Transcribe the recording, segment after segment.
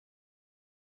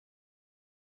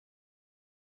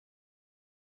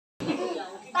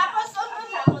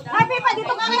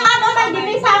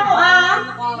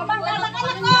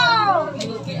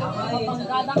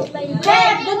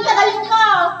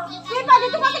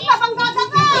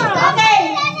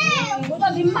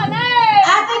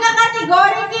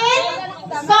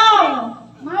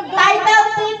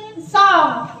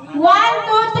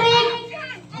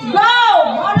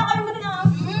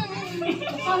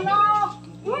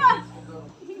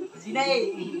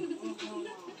Sinay.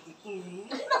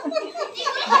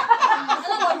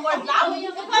 Ano, one word lang?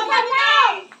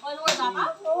 One word lang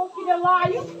ka? Oo,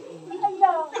 pinalayo.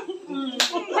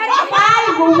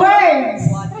 Five words.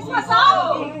 Christmas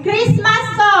song! Christmas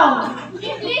song.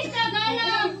 English,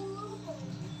 Tagalog!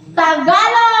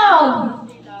 Tagalog.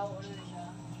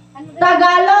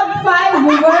 Tagalog,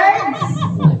 5 words.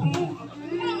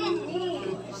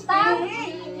 Stop!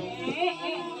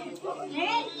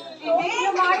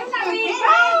 Lumayo na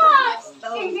Rivas!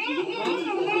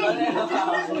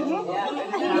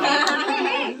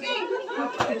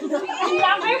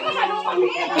 Lagay ko sa lupang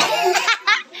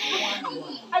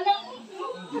Ano?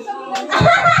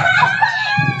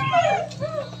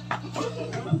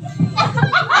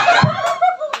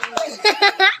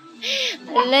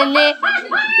 Lele.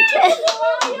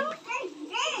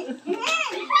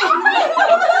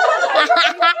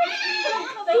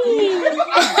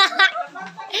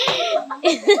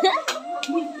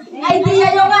 Idea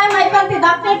yung nga may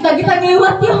pantidakit. Lagi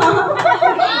tangiwat yun.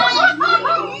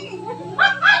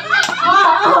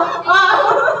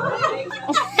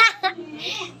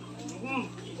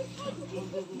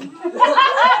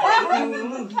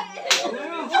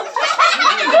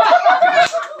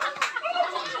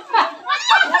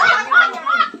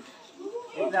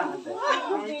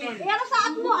 Pero sa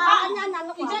at mo,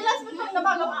 ano ko? Ijalas mo ito na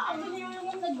bago.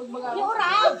 Yung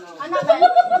urang. Ano ba?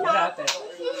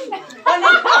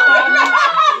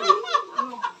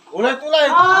 Ulit.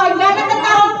 Oh, ganun na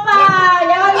taon pa.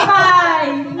 Yawan pa.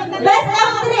 Best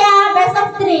of 3 ah. Best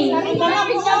of 3.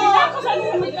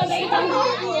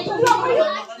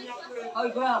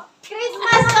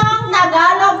 Christmas song,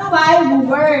 Tagalog,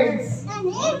 5 words.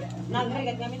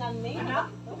 Nagrigat kami ng name.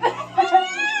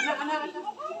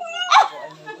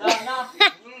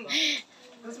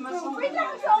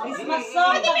 Christmas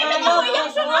song, Tagalog.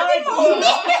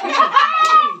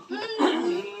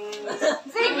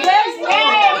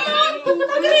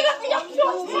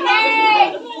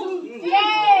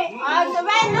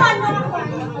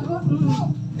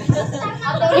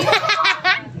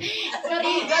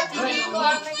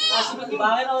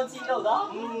 Bakit ako silaw da?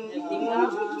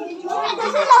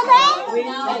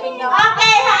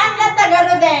 Okay, haan na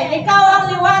Tagalodel. Ikaw ang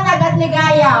liwanag at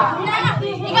ligaya.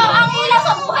 Ikaw ang ilaw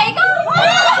sa buhay ko!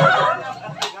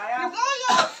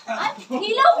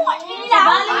 Ilaw ko! Ilaw!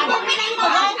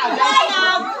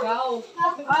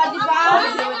 Oh, di ba?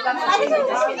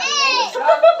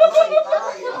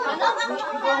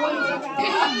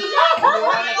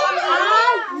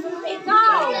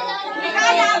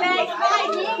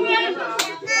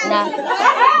 Na,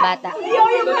 bata.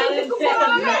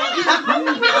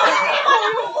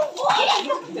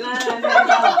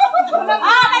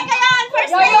 Okay kayo,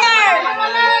 first player.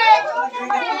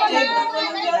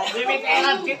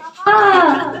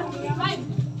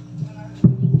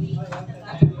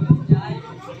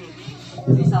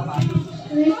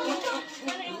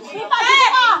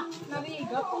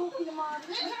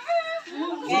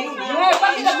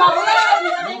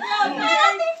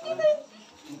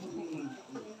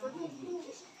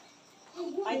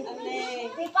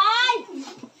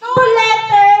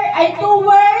 Two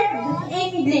word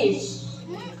English.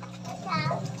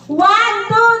 1, 2,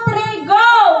 3, go!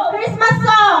 Christmas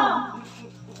song.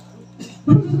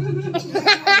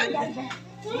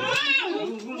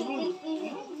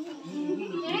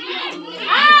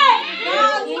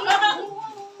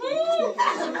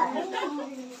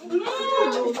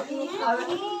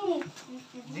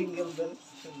 Jingle bells.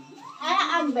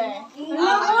 Amber.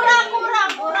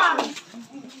 Kurang.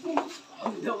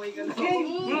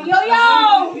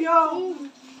 Yo!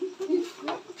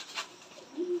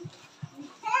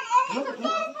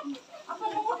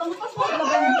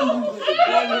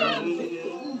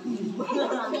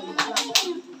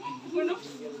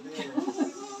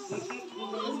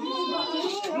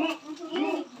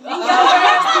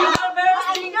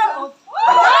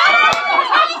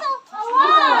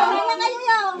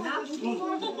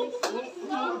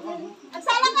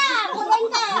 Agsala ka! Kulang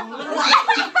ka!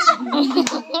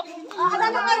 Ano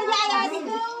na kayo niya?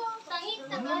 Tangik,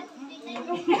 tagal.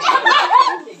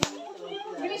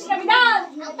 Bilis na bidan!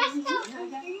 Basta!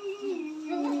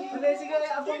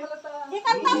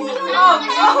 Ikanta Ikanta mo yun!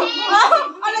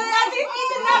 Ano na natin?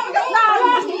 Isa na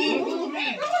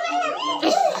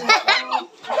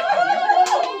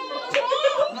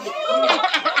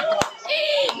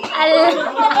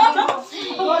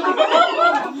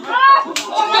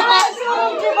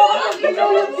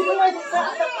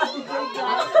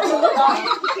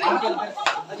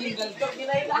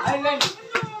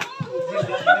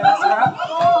pagkasala.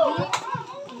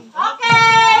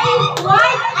 Okay,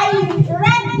 white and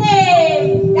red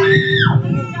team.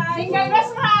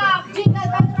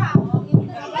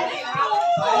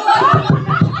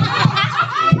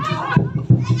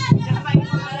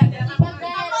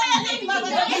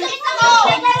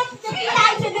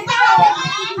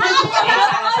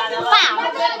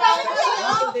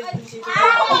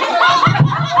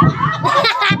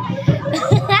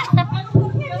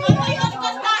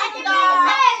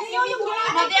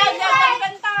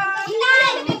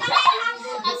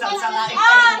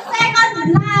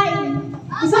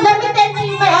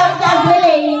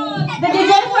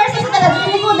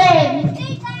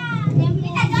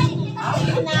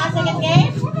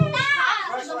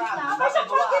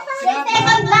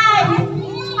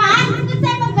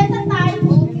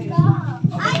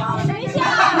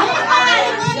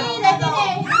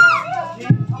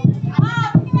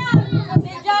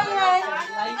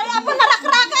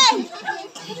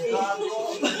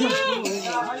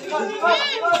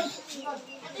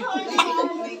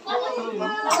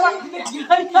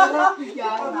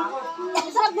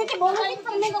 Sarap dito, bola ito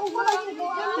pag may kakukulang.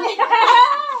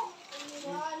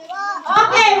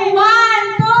 Okay, 1,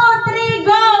 2, 3,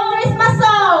 go! Christmas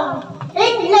song!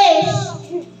 English!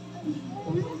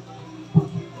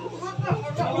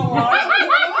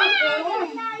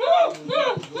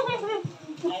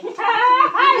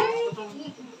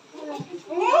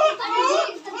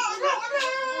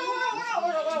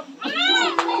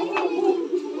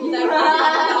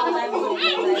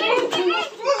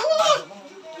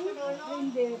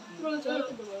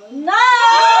 No!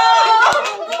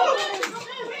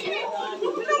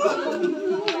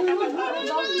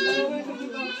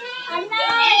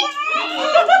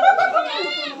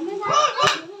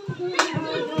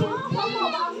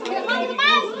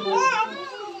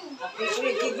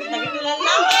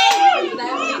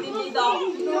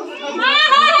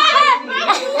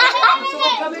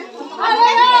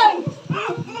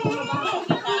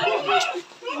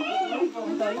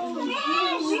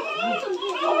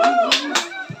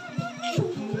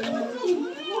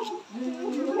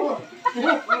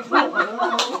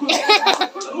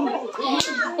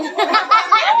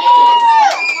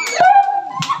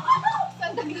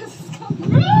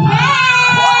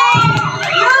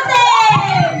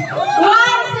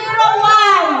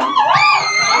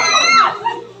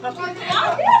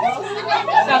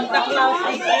 Santa Claus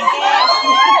ay sige.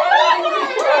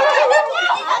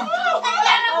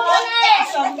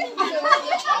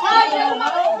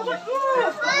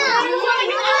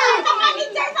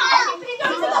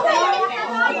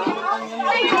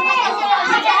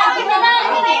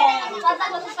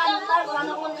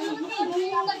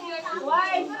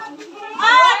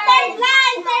 Third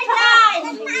line! Third line!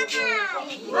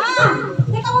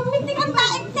 Teka, magpinti ka ba?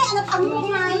 Hindi, ano pang third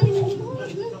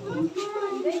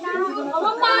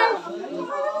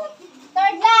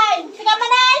line! Sige,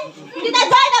 Manay! Hindi na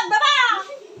join! Nagbaba!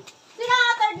 Sino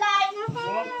ang third line?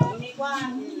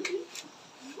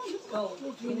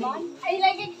 Ay,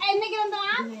 like, ay, may ganun na?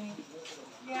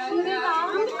 Hindi na.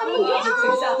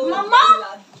 Mama!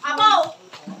 Ako!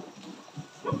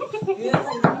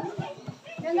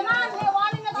 Yan naman, may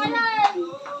warning na tayo.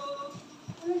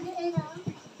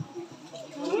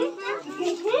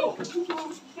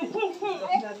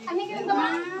 Ano yung ganun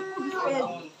naman?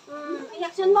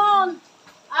 Reaction mo.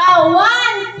 1,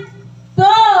 2,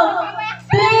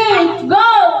 3, go!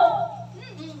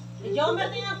 Jomer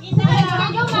din ang kita.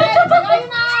 Ayaw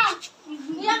na.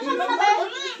 Reaction mo na ba?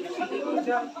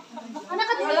 Anak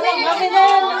ka din.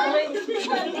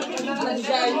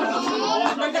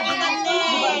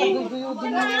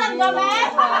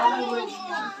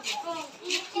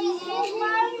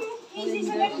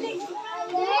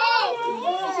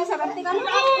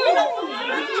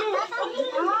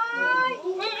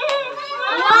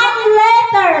 One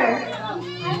letter.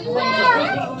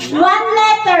 One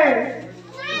letter.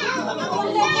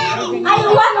 Ay,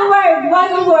 one word.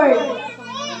 One word.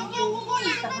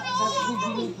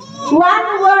 One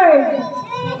word.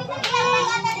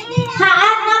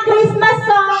 Haan na Christmas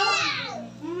song.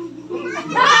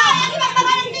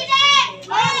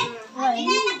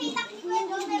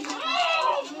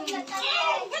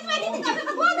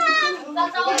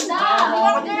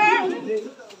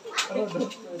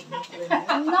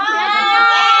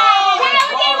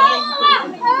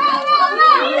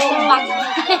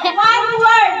 One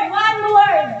word. One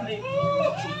word.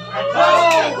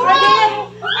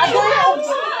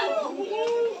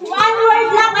 One word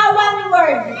lang ah, one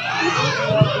word.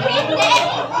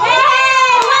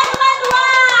 Hey! One, one,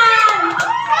 one!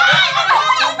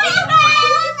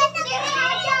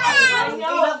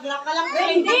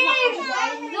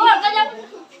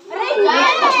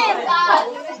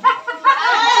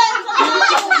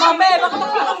 Mame, baka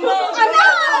makakap mo.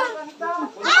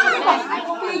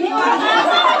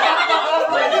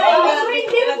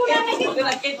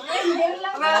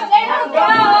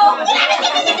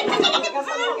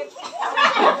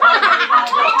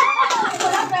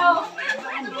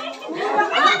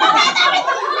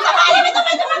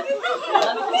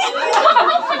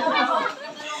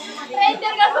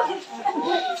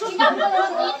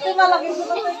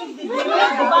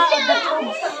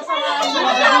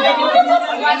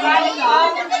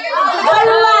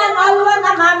 Alwan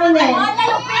ang amin eh.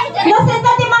 Kasi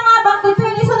ito di mga abang, dito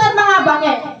yung isunod mga abang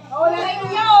eh.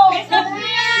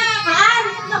 Haan?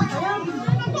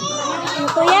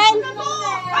 Ito yan.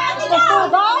 Ito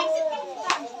ba?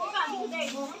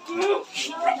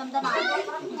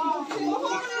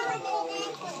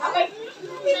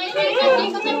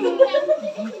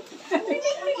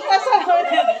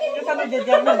 Kasama dyan na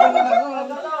gano'n ako.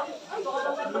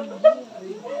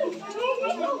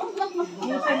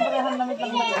 Yung semprehan namin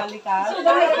lang magbalik.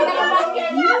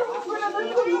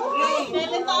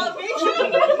 Teletubbies.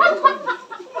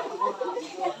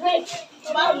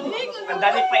 Ang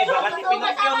dali pa iba, pati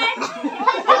Pinocchio.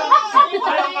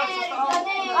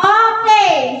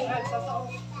 Okay.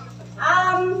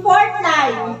 Fourth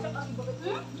line.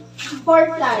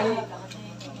 Fourth line.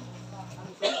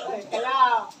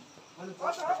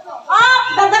 Oh,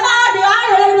 damdama! Di ba?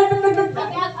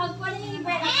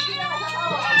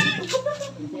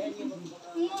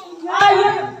 Ay,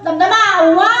 damdama!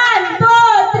 1,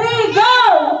 2, 3, go!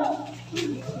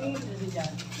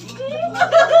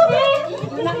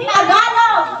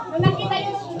 Tagalog! Nakita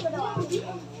yung susunod.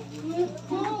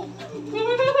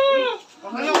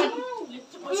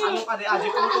 Ano ka di aji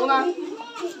kung na?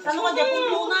 Ano ka dyan?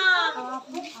 Pumpuna.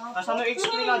 Kasano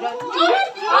explain na dyan?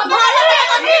 Bahala na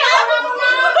kami!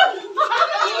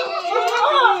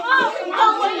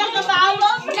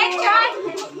 Lechon!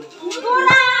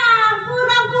 Kurang!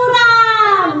 Kurang!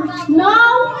 Kurang! No?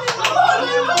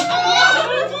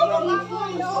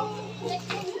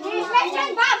 Lechon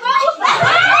baboy!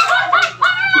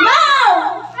 No!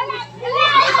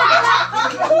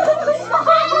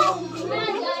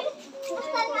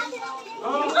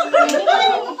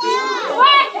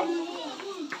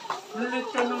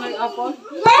 Lechon na may apple.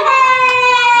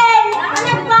 Yay!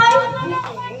 Ano ba?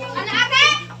 Ano ate?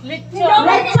 Lechon.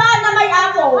 Lechon na may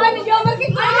apple. Ay, medyo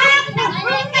magkita!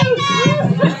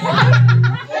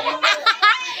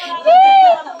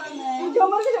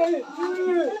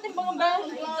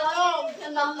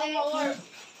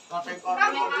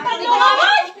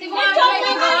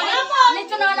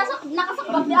 Lechon na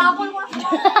nakasakbab ni Apple mo.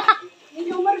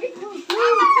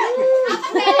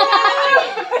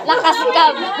 Lakas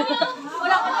kab.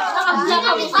 Wala ka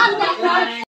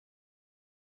nakasakbab.